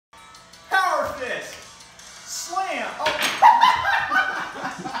Power fist. Slam. Oh.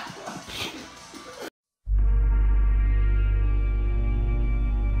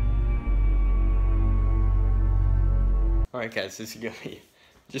 Alright guys, this is gonna be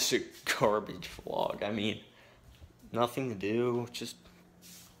just a garbage vlog. I mean, nothing to do, just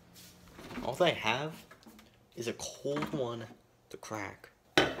all I have is a cold one to crack.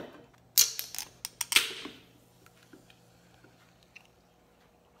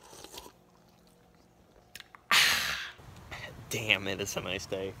 Damn, it is a nice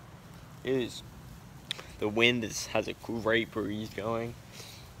day. It is. The wind has a great breeze going,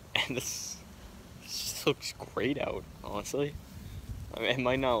 and this just looks great out, honestly. I mean, it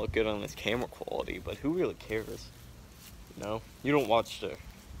might not look good on this camera quality, but who really cares? You know? You don't watch the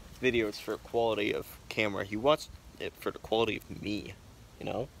videos for quality of camera, you watch it for the quality of me, you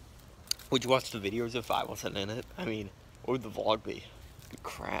know? Would you watch the videos if I wasn't in it? I mean, what would the vlog be? It'd be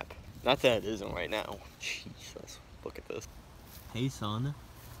crap. Not that it isn't right now. Jesus, look at this. Hey son.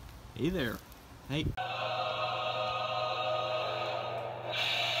 Hey there. Hey.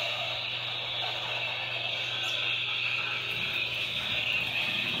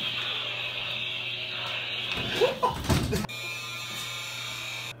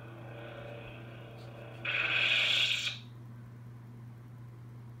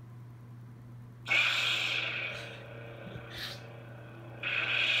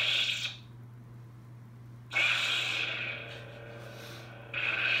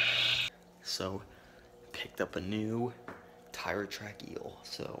 So, picked up a new tire track eel,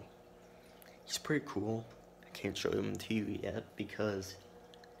 so he's pretty cool. I can't show him to you yet because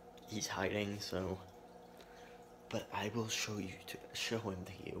he's hiding, so, but I will show him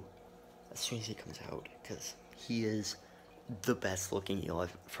to you as soon as he comes out, because he is the best looking eel,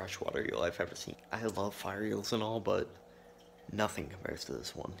 freshwater eel I've ever seen. I love fire eels and all, but nothing compares to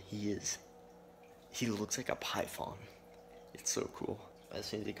this one. He looks like a python. It's so cool. As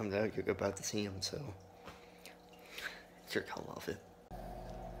soon as he comes out, you're about to see him, so you're gonna love it.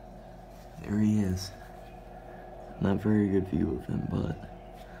 There he is. Not very good view of him, but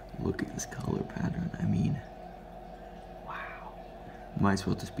look at this color pattern. I mean, wow. Might as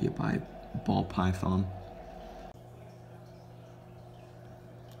well just be a ball python.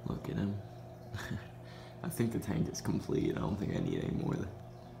 Look at him. I think the tank is complete. I don't think I need any more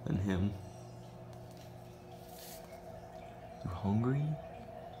than him. You hungry?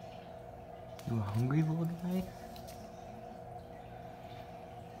 You a hungry little guy?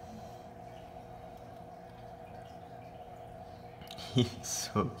 He's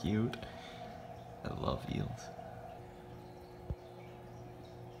so cute. I love eels.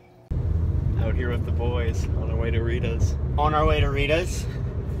 Out here with the boys on our way to Rita's. On our way to Rita's.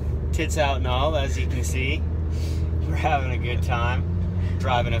 Tits out and all, as you can see. We're having a good time.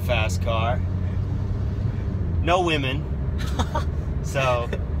 Driving a fast car. No women. So,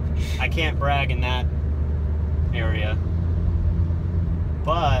 I can't brag in that area.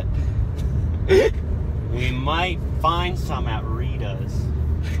 But, we might find some at Rita's.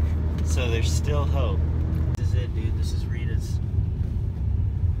 So there's still hope. This is it, dude. This is Rita's.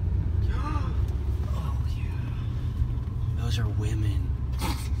 Oh, yeah. Those are women.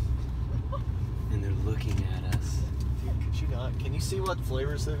 And they're looking at us. Dude, could you not? Can you see what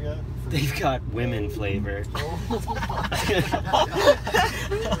flavors they've got? They've got women flavor.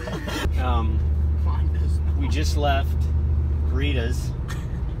 We just left Rita's.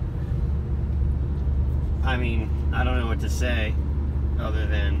 I mean, I don't know what to say other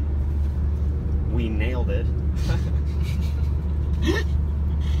than we nailed it.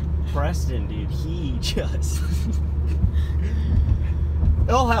 Preston, dude, he just...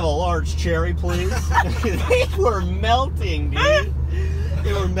 They'll have a large cherry, please. They were melting, dude.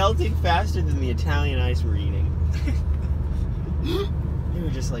 They were melting faster than the Italian ice we're eating. They were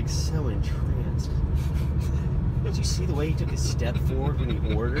just like so entranced. Did you see the way he took a step forward when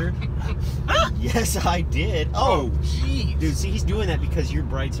he ordered? Yes, I did. Oh, jeez. Dude, see, he's doing that because your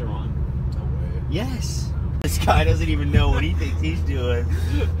brights are on. No way. Yes. This guy doesn't even know what he thinks he's doing.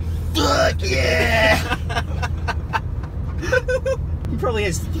 Fuck yeah! He probably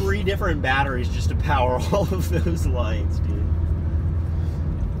has 3 different batteries just to power all of those lights, dude.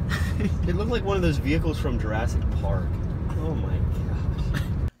 It looked like one of those vehicles from Jurassic Park. Oh my gosh.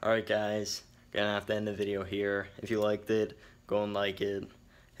 Alright guys, gonna have to end the video here. If you liked it, go and like it.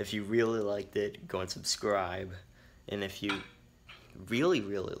 If you really liked it, go and subscribe. And if you really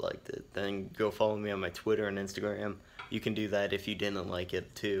liked it, then go follow me on my Twitter and Instagram. You can do that if you didn't like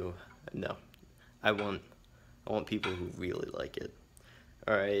it too. No, I want people who really like it.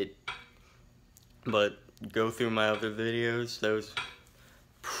 Alright, but go through my other videos. Those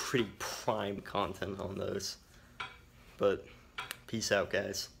pretty prime content on those. But peace out,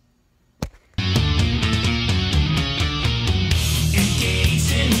 guys.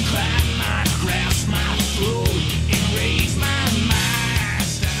 Engaged in crime.